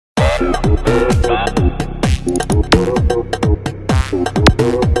I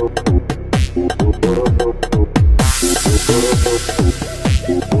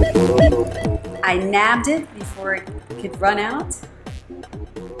nabbed it before it could run out.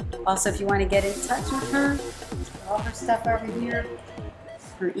 Also, if you want to get in touch with her, all her stuff over here,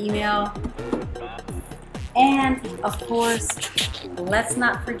 her email. And of course, let's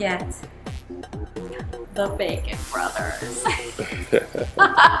not forget the Bacon Brothers.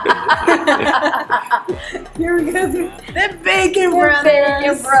 Here we go. The Bacon Brothers.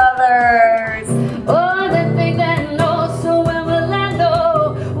 Bacon Brothers. Oh, the thing that knows, so when will I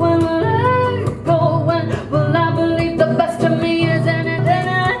know? When will I go? When will I believe the best of me is in it? And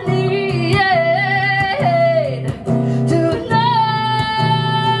I need to know.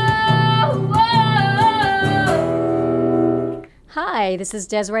 Hi, this is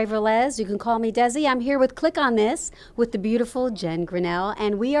Desiree Velez. You can call me Desi. I'm here with Click on This with the beautiful Jenn Grinels,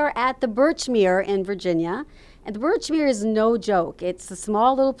 and we are at the Birchmere in Virginia. And the Birchmere is no joke. It's a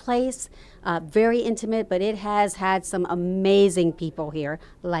small little place, very intimate, but it has had some amazing people here,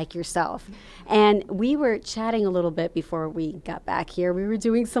 like yourself. And we were chatting a little bit before we got back here. We were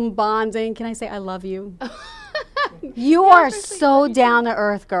doing some bonding. Can I say I love you? You are so down to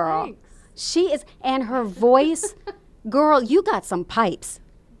earth, girl. Thanks. She is, and her voice, girl, you got some pipes.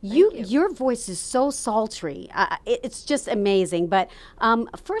 Your voice is so sultry. It's just amazing. But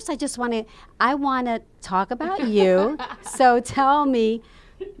first, I want to talk about you. So tell me,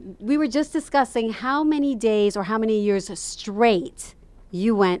 we were just discussing how many days or how many years straight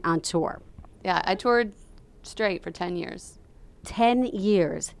you went on tour. Yeah, I toured straight for 10 years. 10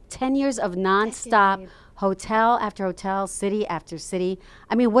 years. 10 years of nonstop, hotel after hotel, city after city.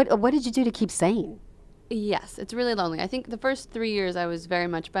 I mean, what did you do to keep sane? Yes, it's really lonely. I think the first 3 years I was very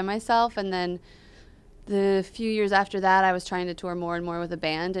much by myself, and then the few years after that I was trying to tour more and more with a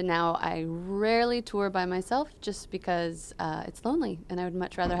band, and now I rarely tour by myself just because it's lonely, and I would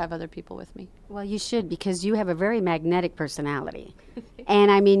much rather have other people with me. Well, you should, because you have a very magnetic personality. And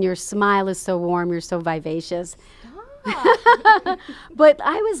I mean, your smile is so warm, you're so vivacious. But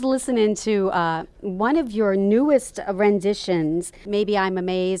I was listening to one of your newest renditions, Maybe I'm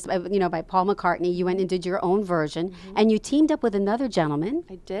Amazed, by Paul McCartney. You went and did your own version, and you teamed up with another gentleman.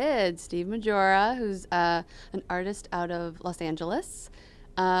 I did. Steve Majora, who's an artist out of Los Angeles,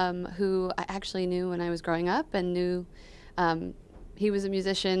 who I actually knew when I was growing up and knew he was a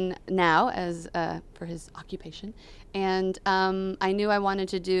musician now as for his occupation. And I knew I wanted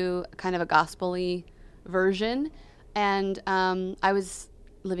to do kind of a gospel-y version. And I was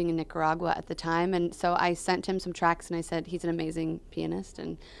living in Nicaragua at the time, and so I sent him some tracks, and I said, he's an amazing pianist,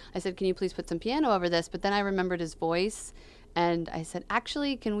 and I said, can you please put some piano over this? But then I remembered his voice, and I said,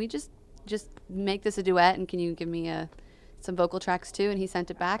 actually, can we just make this a duet, and can you give me some vocal tracks too? And he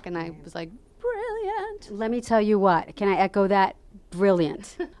sent it back, and I was like, brilliant. Let me tell you what, can I echo that?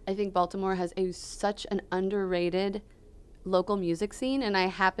 Brilliant. I think Baltimore has such an underrated local music scene, and I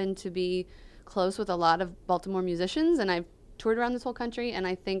happen to be close with a lot of Baltimore musicians, and I've toured around this whole country, and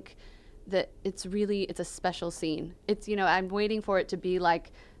I think that it's a special scene. It's, I'm waiting for it to be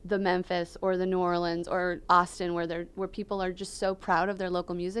like the Memphis or the New Orleans or Austin, where people are just so proud of their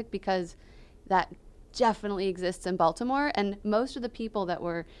local music, because that definitely exists in Baltimore, and most of the people that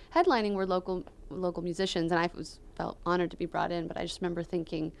were headlining were local musicians, and I felt honored to be brought in. But I just remember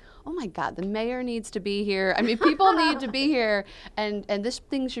thinking, oh my God, the mayor needs to be here. I mean, people need to be here, and this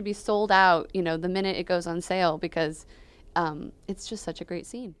thing should be sold out, the minute it goes on sale, because it's just such a great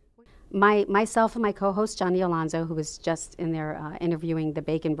scene. Myself and my co-host Johnny Alonzo, who was just in there interviewing the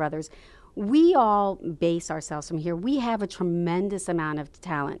Bacon Brothers, we all base ourselves from here. We have a tremendous amount of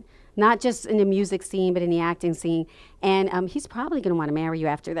talent, not just in the music scene, but in the acting scene. And he's probably going to want to marry you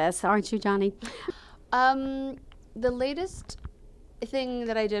after this, aren't you, Johnny? The latest thing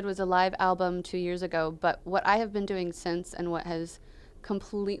that I did was a live album 2 years ago, but what I have been doing since, and what has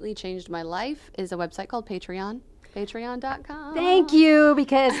completely changed my life, is a website called Patreon. Patreon.com. Thank you,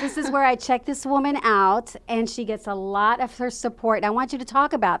 because this is where I check this woman out, and she gets a lot of her support. And I want you to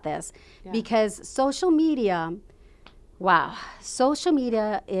talk about this, because social media, wow, social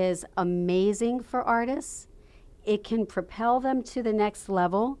media is amazing for artists. It can propel them to the next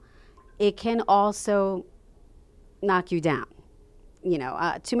level. It can also knock you down.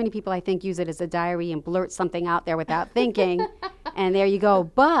 Too many people, I think, use it as a diary and blurt something out there without thinking, and there you go.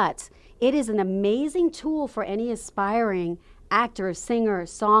 But it is an amazing tool for any aspiring actor, singer,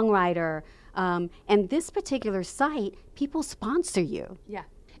 songwriter. And this particular site, people sponsor you. Yeah.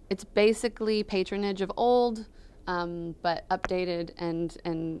 It's basically patronage of old, but updated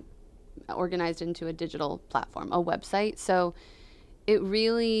and organized into a digital platform, a website. So it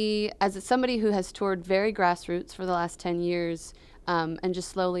really, as somebody who has toured very grassroots for the last 10 years and just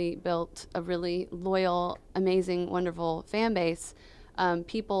slowly built a really loyal, amazing, wonderful fan base,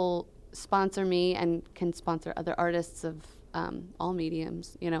 people sponsor me and can sponsor other artists of all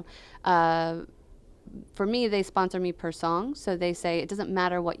mediums, you know. For me, they sponsor me per song, so they say it doesn't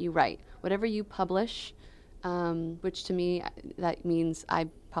matter what you write. Whatever you publish, which to me, that means I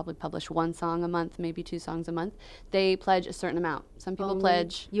probably publish 1 song a month, maybe 2 songs a month. They pledge a certain amount. Some people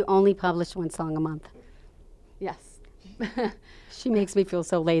pledge. You only publish 1 song a month. Yes. She makes me feel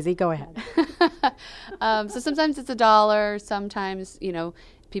so lazy. Go ahead. So sometimes it's $1. Sometimes, you know,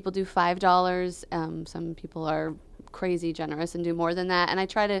 people do $5. Some people are crazy generous and do more than that. And I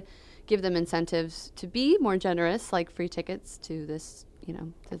try to give them incentives to be more generous, like free tickets to this, you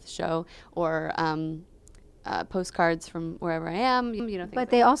know, to the show, or postcards from wherever I am, you know. But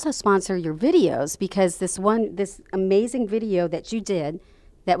they also sponsor your videos, because this amazing video that you did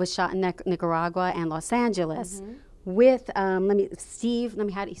that was shot in Nicaragua and Los Angeles with Steve,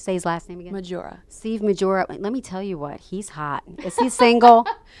 how do you say his last name again? Majora. Steve Majora. Let me tell you what, he's hot. Is he single?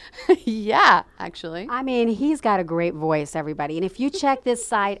 Yeah, actually. I mean, he's got a great voice, everybody. And if you check this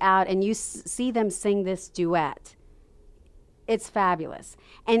site out and you see them sing this duet, it's fabulous.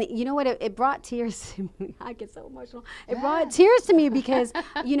 And you know what? It brought tears to me. I get so emotional. It brought tears to me because,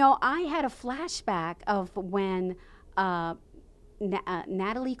 you know, I had a flashback of when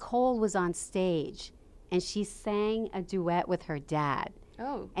Natalie Cole was on stage and she sang a duet with her dad.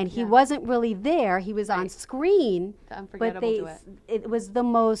 Oh, and he wasn't really there. He was on screen. The unforgettable duet. It was the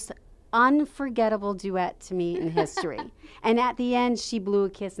most unforgettable duet to me in history. And at the end, she blew a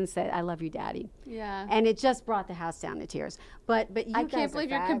kiss and said, "I love you, Daddy." Yeah. And it just brought the house down to tears. But you I guys can't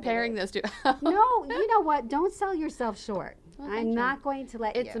believe you're comparing those two. No, you know what? Don't sell yourself short. Well, I'm not going to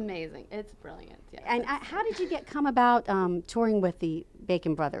let you. It's amazing. It's brilliant. Yeah. And how did you come about touring with the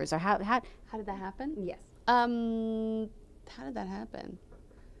Bacon Brothers? Or how did that happen? Yes. How did that happen?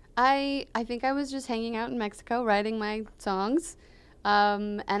 I think I was just hanging out in Mexico writing my songs.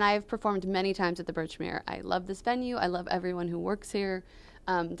 And I've performed many times at the Birchmere. I love this venue. I love everyone who works here.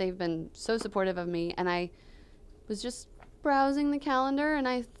 They've been so supportive of me. And I was just browsing the calendar, and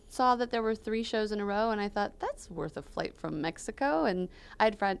I saw that there were 3 shows in a row, and I thought, that's worth a flight from Mexico. And I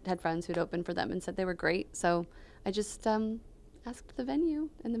had friends who'd opened for them and said they were great. So I just asked the venue,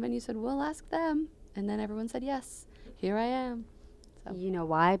 and the venue said, we'll ask them. And then everyone said yes. Here I am. So. You know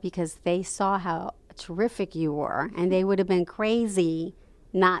why? Because they saw how terrific you were, and they would have been crazy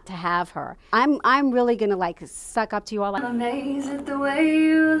not to have her. I'm really gonna suck up to you all. I'm amazed at the way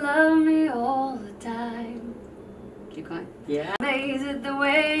you love me all the time. Keep going. Yeah. Amazed at the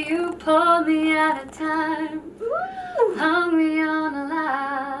way you pulled me out of time. Woo! Hung me on a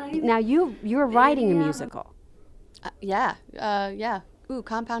line. Now you're writing a musical. Yeah. Ooh,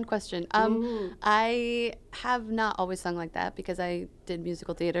 compound question. I have not always sung like that because I did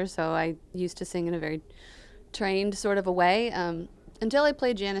musical theater, so I used to sing in a very trained sort of a way until I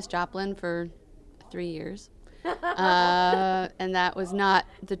played Janis Joplin for 3 years. And that was not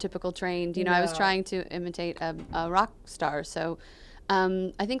the typical trained. You know, I was trying to imitate a rock star, so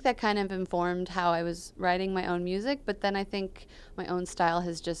I think that kind of informed how I was writing my own music, but then I think my own style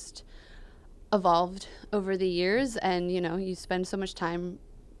has just evolved over the years, and you know, you spend so much time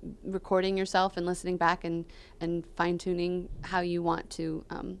recording yourself and listening back and fine-tuning how you want to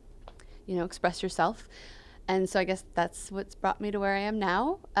you know, express yourself. And so I guess that's what's brought me to where I am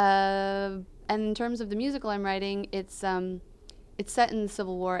now. And in terms of the musical I'm writing, it's set in the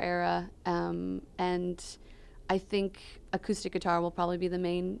Civil War era, and I think acoustic guitar will probably be the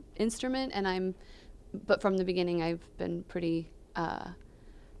main instrument, but from the beginning I've been pretty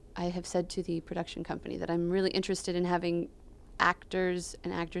I have said to the production company that I'm really interested in having actors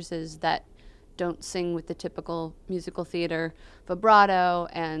and actresses that don't sing with the typical musical theater vibrato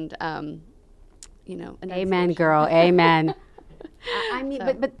and, you know. Amen, girl. Amen. I mean,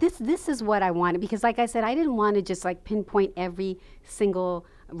 so. but this is what I wanted, because like I said, I didn't want to just pinpoint every single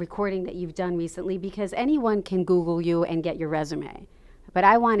recording that you've done recently, because anyone can Google you and get your resume. But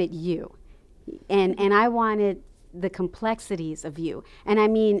I wanted you, and I wanted the complexities of you. And I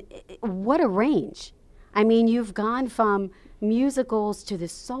mean, what a range. I mean, you've gone from musicals to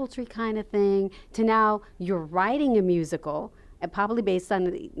this sultry kind of thing to now you're writing a musical, probably based on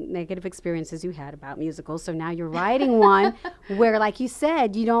the negative experiences you had about musicals. So now you're writing one where, like you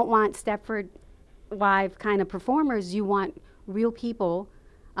said, you don't want Stepford Wife kind of performers. You want real people,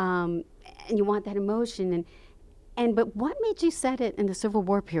 and you want that emotion. But what made you set it in the Civil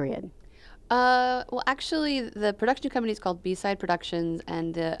War period? Well, actually, the production company is called B-Side Productions,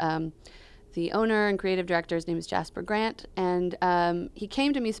 and The owner and creative director, his name is Jasper Grant, and he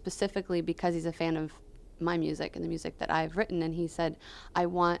came to me specifically because he's a fan of my music and the music that I've written, and he said, I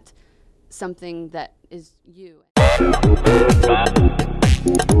want something that is you.